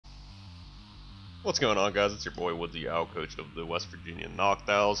What's going on, guys? It's your boy Woodsy Owl, coach of the West Virginia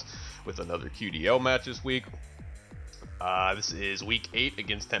Knockdowns, with another QDL match this week. This is week 8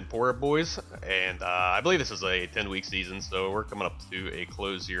 against tempuraboiz, and I believe this is a 10-week season, so we're coming up to a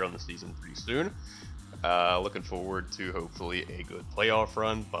close here on the season pretty soon. Looking forward to hopefully a good playoff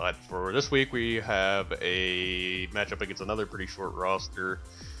run, but for this week we have a matchup against another pretty short roster.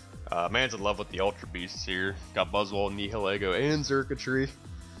 Man's in love with the Ultra Beasts here. Got Buzzwole, Nihilego, and Xurkitree.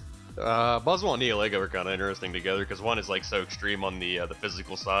 Buzzwole and Nihilego are kind of interesting together because one is like so extreme on the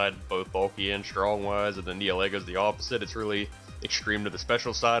physical side, both bulky and strong wise, and then Nihilego is the opposite. It's really extreme to the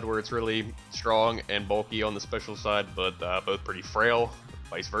special side where it's really strong and bulky on the special side, but both pretty frail,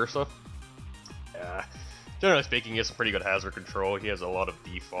 vice versa. Generally speaking, he has some pretty good hazard control. He has a lot of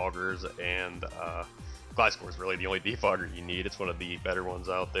defoggers, and Gliscor is really the only defogger you need. It's one of the better ones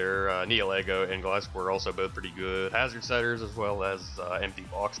out there. Nihilego and Gliscor are also both pretty good hazard setters, as well as empty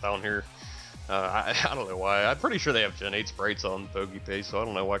box down here. I don't know why. I'm pretty sure they have Gen 8 sprites on Pokepace, so I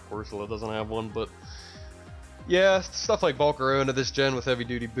don't know why Corsola doesn't have one, but yeah, stuff like Volcarona this gen with heavy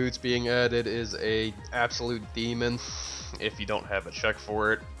duty boots being added is a absolute demon if you don't have a check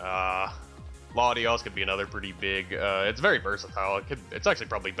for it. Latios could be another pretty big, it's very versatile. It's actually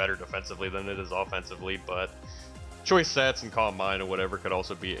probably better defensively than it is offensively, but choice sets and Calm Mind or whatever could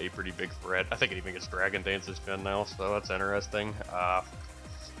also be a pretty big threat. I think it even gets Dragon Dance this gen now, so that's interesting.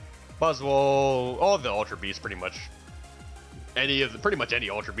 Buzzwole, all of the Ultra Beasts pretty much any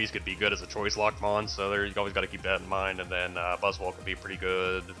Ultra Beast could be good as a choice lock mon, so you always got to keep that in mind. And then Buzzwole could be pretty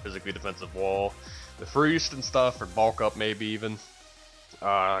good physically defensive wall. The Froost and stuff, or bulk up maybe even.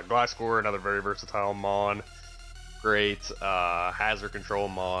 Gliscor, another very versatile mon. Great hazard control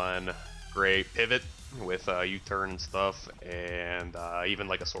mon. Great pivot with U-turn and stuff. And even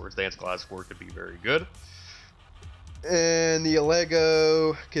like a Swords Dance Gliscor could be very good. And the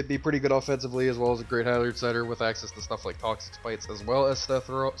Nihilego could be pretty good offensively, as well as a great hazard setter with access to stuff like Toxic Spites as well as Stealth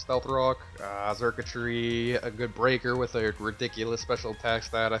Rock. Xurkitree, a good breaker with a ridiculous special attack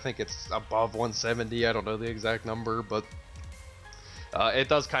stat. I think it's above 170. I don't know the exact number, but it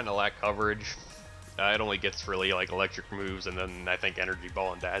does kind of lack coverage. It only gets really like electric moves, and then I think Energy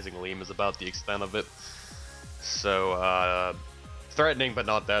Ball and Dazzling Gleam is about the extent of it. So threatening, but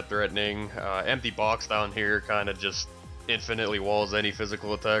not that threatening. Empty box down here kind of just infinitely walls any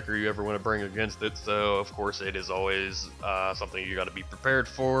physical attacker you ever want to bring against it. So of course it is always something you got to be prepared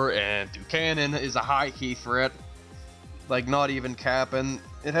for. And Toucannon is a high key threat, like not even capping.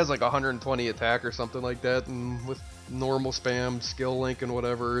 It has like 120 attack or something like that, and with normal spam, skill link, and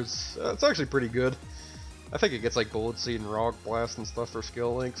whatever, it's actually pretty good. I think it gets like Bullet Seed and Rock Blast and stuff for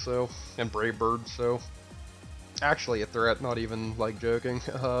skill link, so, and Brave Bird, so actually a threat, not even like joking.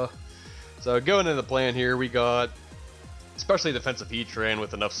 So going into the plan here, we got especially defensive Heatran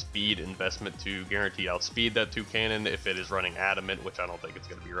with enough speed investment to guarantee outspeed that Toucannon if it is running Adamant, which I don't think it's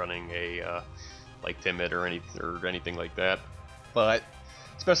going to be running a like Timid or anything like that, but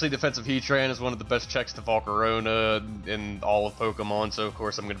especially defensive Heatran is one of the best checks to Volcarona in all of Pokemon, so of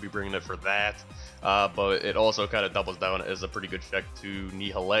course I'm going to be bringing it for that. But it also kind of doubles down as a pretty good check to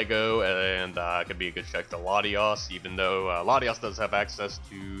Nihilego, and it could be a good check to Latios, even though Latios does have access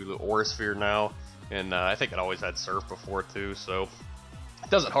to the Aura Sphere now, and I think it always had Surf before too, so it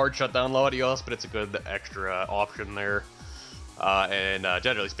doesn't hard shut down Latios, but it's a good extra option there. And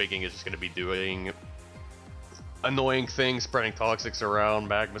generally speaking, it's just going to be doing annoying things, spreading toxics around,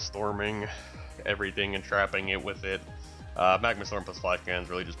 magma storming everything and trapping it with it. Magma Storm plus Flash Cannon is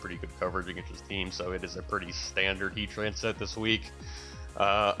really just pretty good coverage against his team, so it is a pretty standard Heatran set this week.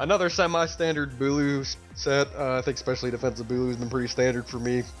 Another semi-standard Bulu set. I think especially defensive Bulu has been pretty standard for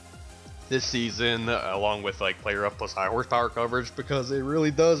me this season, along with like player up plus high horsepower coverage, because it really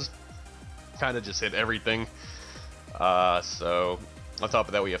does kind of just hit everything. So on top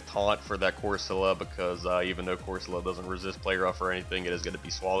of that, we have Taunt for that Corsola, because even though Corsola doesn't resist player off or anything, it is going to be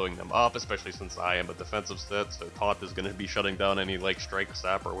swallowing them up, especially since I am a defensive set, so Taunt is going to be shutting down any like Strike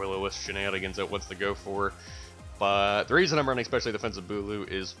Sap or Will-O-Wisp shenanigans it wants to go for. But the reason I'm running especially defensive Bulu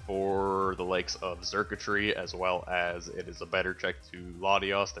is for the likes of Xurkitree, as well as it is a better check to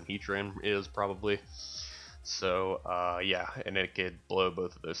Latios than Heatran is probably. So, yeah, and it could blow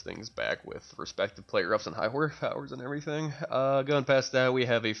both of those things back with respective player ups and high horsepowers and everything. Going past that, we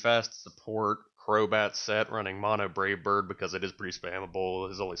have a fast support Crobat set running Mono Brave Bird because it is pretty spammable.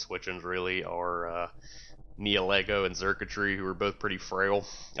 His only switch-ins really are Nihilego and Xurkitree, who are both pretty frail.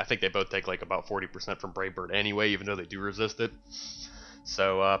 I think they both take like about 40% from Brave Bird anyway, even though they do resist it.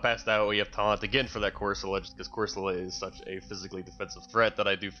 So past that, we have Taunt again for that Corsola, just because Corsola is such a physically defensive threat that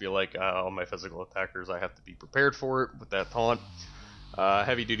I do feel like all my physical attackers, I have to be prepared for it with that Taunt.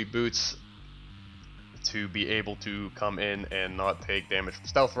 Heavy duty boots to be able to come in and not take damage from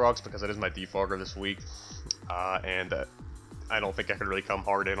Stealth Rocks because it is my defogger this week, and I don't think I could really come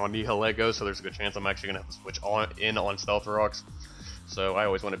hard in on Nihilego, so there's a good chance I'm actually going to have to switch on Stealth Rocks. So I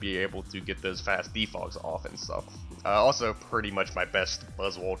always want to be able to get those fast defogs off and stuff. Also, pretty much my best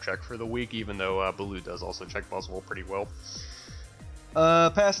Buzzwole check for the week, even though Baloo does also check Buzzwole pretty well.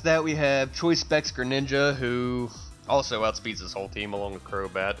 Past that, we have Choice Specs Greninja, who also outspeeds his whole team along with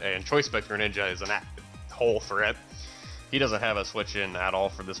Crobat, and Choice Specs Greninja is an whole threat. He doesn't have a switch in at all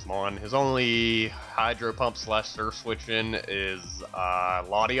for this Mon. His only Hydro Pump / Surf switch in is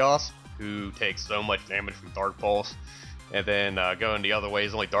Latios, who takes so much damage from Dark Pulse. And then going the other way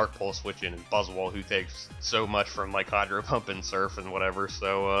is only Dark Pulse switch in and Buzzwole, who takes so much from like Hydro Pump and Surf and whatever.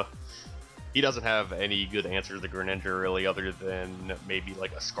 So he doesn't have any good answers to Greninja really, other than maybe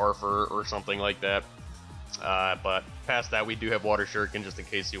like a Scarfer or something like that. But past that, we do have Water Shuriken just in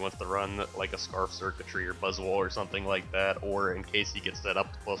case he wants to run like a Scarf Circuitry or Buzzwole or something like that, or in case he gets set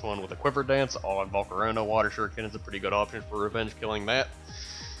up to +1 with a Quiver Dance on Volcarona. Water Shuriken is a pretty good option for revenge killing that,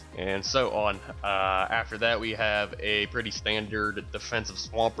 and so on. After that, we have a pretty standard defensive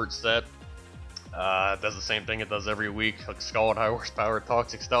Swampert set. Does the same thing it does every week, like Scald, High Horsepower,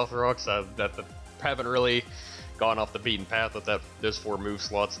 Toxic, Stealth Rocks. Haven't really gone off the beaten path with those 4 move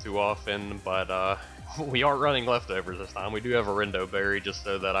slots too often, but we aren't running leftovers this time. We do have a Rindo Berry just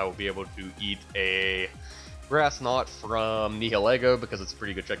so that I will be able to eat a Grass Knot from Nihilego, because it's a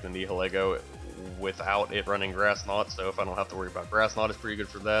pretty good check to Nihilego without it running Grass Knot, so if I don't have to worry about Grass Knot, it's pretty good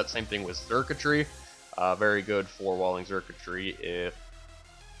for that. Same thing with Circuitry. Very good for walling Circuitry if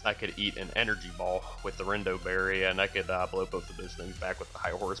I could eat an Energy Ball with the Rindo Berry, and I could blow both of those things back with the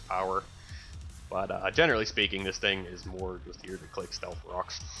High Horsepower. But generally speaking, this thing is more just here to click Stealth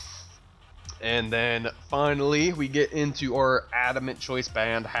Rocks. And then finally, we get into our Adamant Choice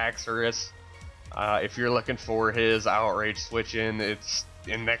Band, Haxorus. If you're looking for his Outrage switch in, it's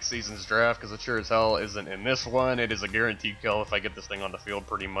in next season's draft, because it sure as hell isn't in this one. It is a guaranteed kill if I get this thing on the field,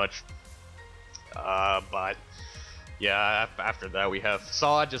 pretty much. But yeah, after that we have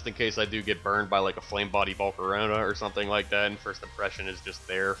Facade, just in case I do get burned by like a Flame Body Volcarona or something like that, and First Impression is just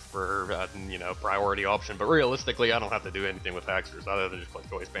there for, you know, priority option. But realistically, I don't have to do anything with Haxorus other than just click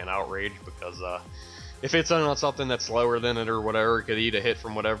Choice Band Outrage, because if it's on something that's slower than it or whatever, it could eat a hit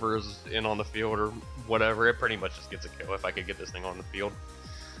from whatever is in on the field or whatever, it pretty much just gets a kill if I could get this thing on the field.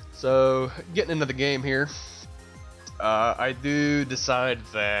 So, getting into the game here, I do decide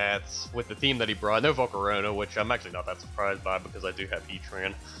that with the team that he brought, no Volcarona, which I'm actually not that surprised by because I do have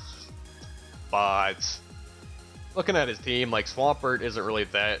Heatran, but looking at his team, like Swampert isn't really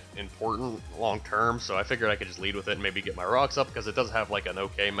that important long term, so I figured I could just lead with it and maybe get my rocks up, because it does have like an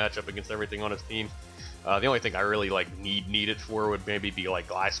okay matchup against everything on his team. The only thing I really like need it for would maybe be like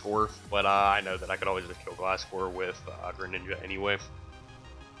Gliscor, but I know that I could always just kill Gliscor with Greninja anyway.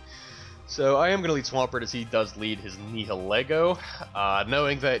 So I am going to lead Swampert as he does lead his Nihilego.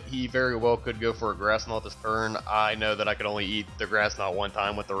 Knowing that he very well could go for a Grass Knot this turn, I know that I could only eat the Grass Knot one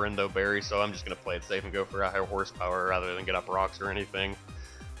time with the Rindo Berry, so I'm just going to play it safe and go for a High Horsepower rather than get up rocks or anything.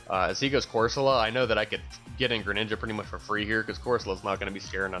 As he goes Corsola, I know that I could get in Greninja pretty much for free here, because Corsola's not going to be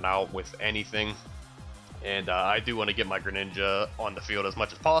scaring it out with anything. And I do want to get my Greninja on the field as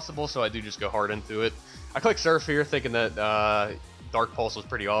much as possible, so I do just go hard into it. I click Surf here thinking that Dark Pulse was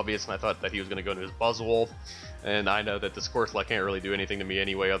pretty obvious, and I thought that he was going to go into his Buzzwole. And I know that this Corsola can't really do anything to me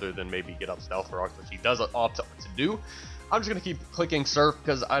anyway other than maybe get up Stealth Rocks, which he does opt to do. I'm just going to keep clicking Surf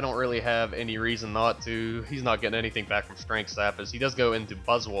because I don't really have any reason not to. He's not getting anything back from Strength Sap as he does go into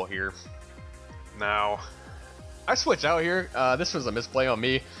Buzzwole here. Now, I switch out here. This was a misplay on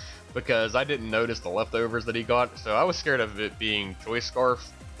me because I didn't notice the leftovers that he got, so I was scared of it being Choice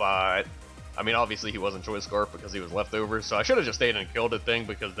Scarf, but I mean, obviously he wasn't Choice Scarf because he was leftovers, so I should have just stayed and killed the thing,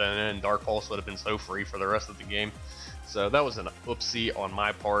 because then Dark Pulse would have been so free for the rest of the game. So that was an oopsie on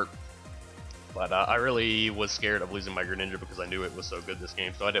my part, but I really was scared of losing my Greninja because I knew it was so good this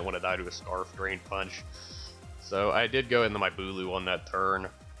game, so I didn't want to die to a Scarf Drain Punch. So I did go into my Bulu on that turn,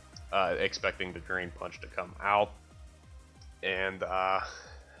 expecting the Drain Punch to come out, and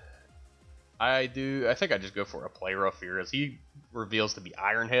I think I just go for a Play Rough here as he reveals to be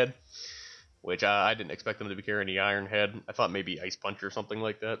Iron Head, which I didn't expect him to be carrying the Iron Head. I thought maybe Ice Punch or something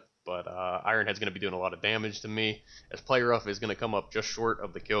like that, but Iron Head's going to be doing a lot of damage to me, as Play Rough is going to come up just short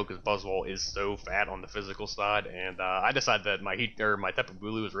of the kill because Buzzwole is so fat on the physical side, and I decided that my Tapu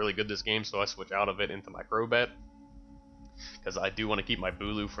Bulu is really good this game, so I switch out of it into my Crobat, because I do want to keep my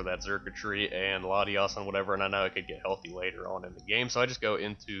Bulu for that Circuitry and Latios and whatever, and I know I could get healthy later on in the game, so I just go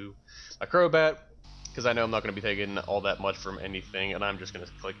into my Crobat, because I know I'm not going to be taking all that much from anything, and I'm just going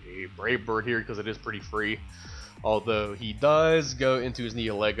to click a Brave Bird here because it is pretty free. Although he does go into his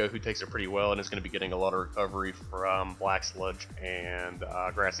Neolego, who takes it pretty well and is going to be getting a lot of recovery from Black Sludge and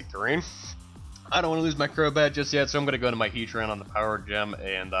Grassy Terrain. I don't want to lose my Crobat just yet, so I'm going to go into my Heatran on the Power Gem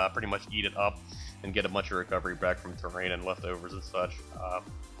and pretty much eat it up and get a bunch of recovery back from Terrain and leftovers and such.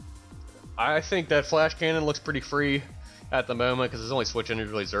 I think that Flash Cannon looks pretty free at the moment because his only switch in is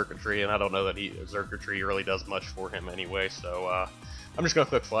really Xurkitree, and I don't know that Xurkitree really does much for him anyway, so I'm just going to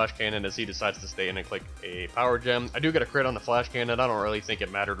click Flash Cannon as he decides to stay in and click a Power Gem. I do get a crit on the Flash Cannon. I don't really think it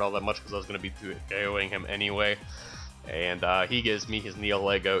mattered all that much because I was going to be KOing him anyway. And he gives me his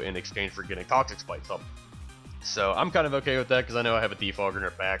Neolego in exchange for getting Toxic Spikes up. So I'm kind of okay with that because I know I have a Defogger in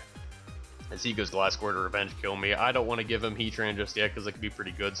her back. As he goes Gliscor to Revenge Kill me. I don't want to give him Heatran just yet because it could be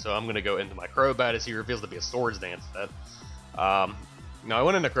pretty good. So I'm going to go into my Crobat as he reveals to be a Swords Dance set. Now I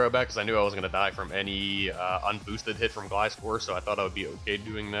went into Crobat because I knew I was going to die from any unboosted hit from Gliscor, so I thought I would be okay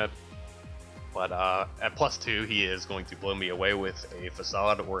doing that. But at +2, he is going to blow me away with a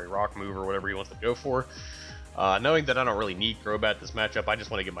Facade or a Rock Move or whatever he wants to go for. Knowing that I don't really need Crobat this matchup, I just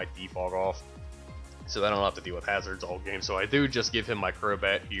want to get my Defog off, so I don't have to deal with hazards all game. So I do just give him my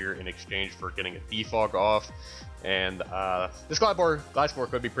Crobat here in exchange for getting a Defog off. And this Gliscor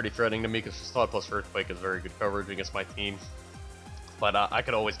could be pretty threatening to me because Facade plus Earthquake is very good coverage against my team. But I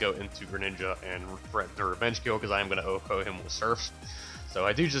could always go into Greninja and threaten a Revenge Kill because I am going to OHKO him with Surfs. So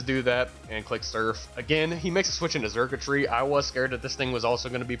I do just do that and click Surf. Again, he makes a switch into Xurkitree. I was scared that this thing was also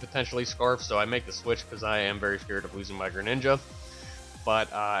going to be potentially Scarf, so I make the switch because I am very scared of losing my Greninja.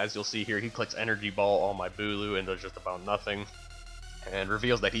 But as you'll see here, he clicks Energy Ball on my Bulu and does just about nothing. And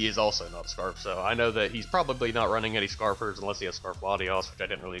reveals that he is also not Scarf, so I know that he's probably not running any Scarfers unless he has Scarf Latios, which I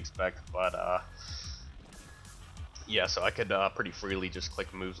didn't really expect, but yeah, so I could pretty freely just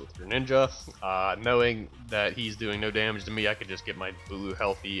click moves with Greninja. Knowing that he's doing no damage to me, I could just get my Bulu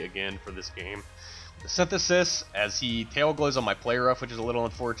healthy again for this game. The Synthesis, as he Tail Glows on my Play Rough, which is a little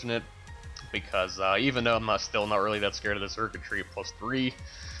unfortunate, because even though I'm still not really that scared of this Xurkitree at +3,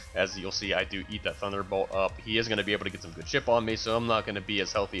 as you'll see, I do eat that Thunderbolt up. He is going to be able to get some good chip on me, so I'm not going to be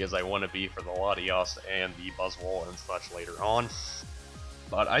as healthy as I want to be for the Latios and the Buzzwole and such later on.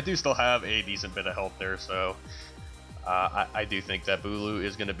 But I do still have a decent bit of health there, so I do think that Bulu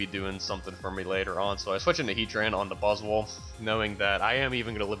is going to be doing something for me later on. So I switch into Heatran on the Buzzwole, knowing that I am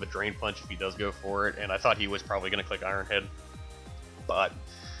even going to live a Drain Punch if he does go for it, and I thought he was probably going to click Iron Head, but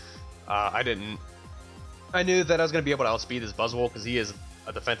I didn't. I knew that I was going to be able to outspeed this Buzzwole because he is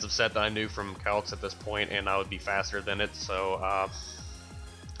a defensive set that I knew from Calcs at this point, and I would be faster than it, so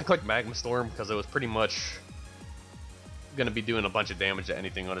I clicked Magma Storm because it was pretty much going to be doing a bunch of damage to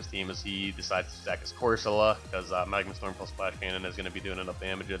anything on his team as he decides to stack his Corsola, because Magma Storm plus Flash Cannon is going to be doing enough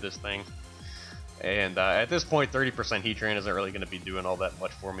damage to this thing. And at this point, 30% Heatran isn't really going to be doing all that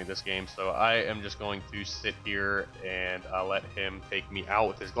much for me this game, so I am just going to sit here and let him take me out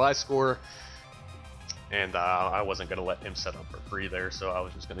with his Gliscor. And I wasn't going to let him set up for free there, so I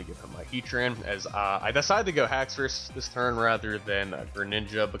was just going to give him my Heatran, as I decided to go Haxorus this turn rather than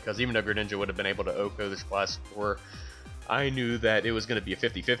Greninja, because even though Greninja would have been able to OHKO this Gliscor, I knew that it was going to be a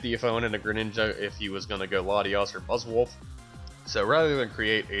 50-50 if I went into Greninja if he was going to go Latios or Buzzwole. So rather than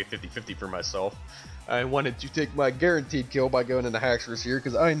create a 50-50 for myself, I wanted to take my guaranteed kill by going into Haxorus here,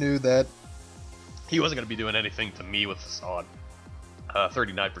 because I knew that he wasn't going to be doing anything to me with Facade.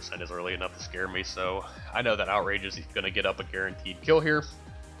 39% is early enough to scare me, so I know that Outrage is going to get up a guaranteed kill here.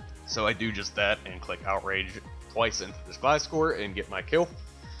 So I do just that and click Outrage twice into this Gliscor and get my kill.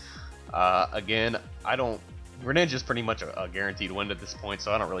 Again, Greninja is pretty much a guaranteed win at this point,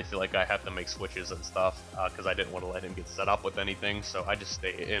 so I don't really feel like I have to make switches and stuff, because I didn't want to let him get set up with anything, so I just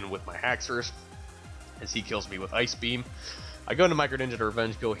stay in with my Haxorus as he kills me with Ice Beam. I go into my Greninja to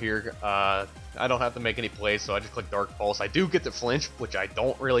Revenge Kill here. I don't have to make any plays, so I just click Dark Pulse. I do get the flinch, which I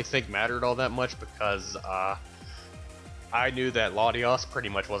don't really think mattered all that much, because I knew that Latios pretty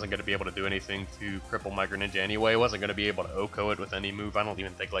much wasn't going to be able to do anything to cripple my Greninja anyway. I wasn't going to be able to OHKO it with any move. I don't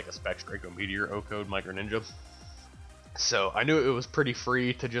even think like a Specs Draco Meteor OHKO'd my Greninja. So I knew it was pretty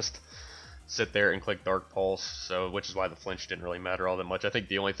free to just sit there and click Dark Pulse, so which is why the flinch didn't really matter all that much. I think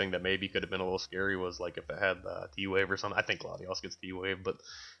the only thing that maybe could have been a little scary was like if it had T-Wave or something. I think Latios gets T-Wave,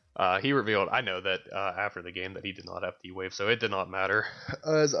 but he revealed, I know that after the game, that he did not have T-Wave, so it did not matter.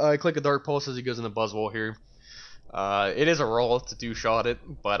 As I click a Dark Pulse as he goes into Buzzwole here. It is a roll to two-shot it,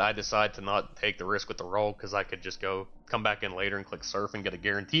 but I decide to not take the risk with the roll because I could just come back in later and click Surf and get a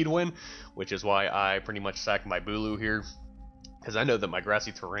guaranteed win, which is why I pretty much sack my Bulu here, because I know that my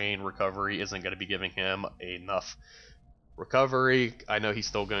Grassy Terrain recovery isn't going to be giving him enough Recovery, I know he's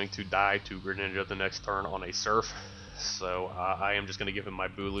still going to die to Greninja the next turn on a Surf, so I am just going to give him my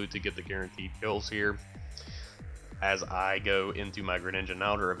Bulu to get the guaranteed kills here. As I go into my Greninja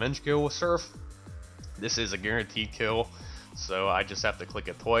now to revenge kill with Surf, this is a guaranteed kill, so I just have to click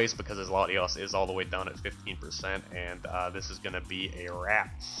it twice because his Latios is all the way down at 15%, and this is going to be a wrap.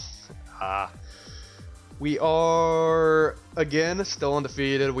 We are, again, still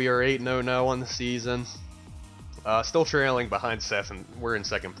undefeated. We are 8-0 now on the season. Still trailing behind Seth, and we're in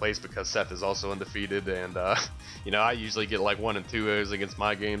second place because Seth is also undefeated, and you know, I usually get like 1 and 2-0s against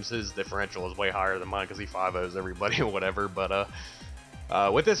my games. His differential is way higher than mine because he 5-0s everybody or whatever, but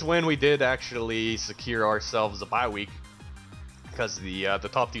with this win, we did actually secure ourselves a bye week because the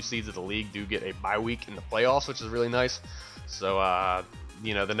top 2 seeds of the league do get a bye week in the playoffs, which is really nice. So,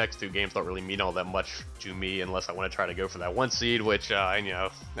 you know, the next 2 games don't really mean all that much to me unless I want to try to go for that 1 seed, which you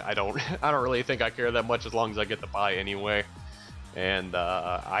know, I don't really think I care that much as long as I get the bye anyway. And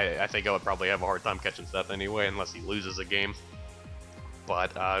I think I would probably have a hard time catching Seth anyway unless he loses a game.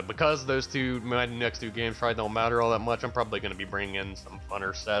 But because those my next 2 games probably don't matter all that much, I'm probably going to be bringing in some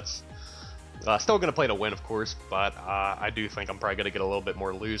funner sets. Still going to play to win, of course, but I do think I'm probably going to get a little bit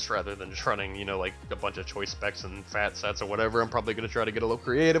more loose rather than just running, you know, like a bunch of choice specs and fat sets or whatever. I'm probably going to try to get a little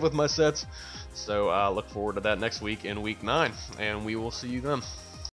creative with my sets. So look forward to that next week in week 9, and we will see you then.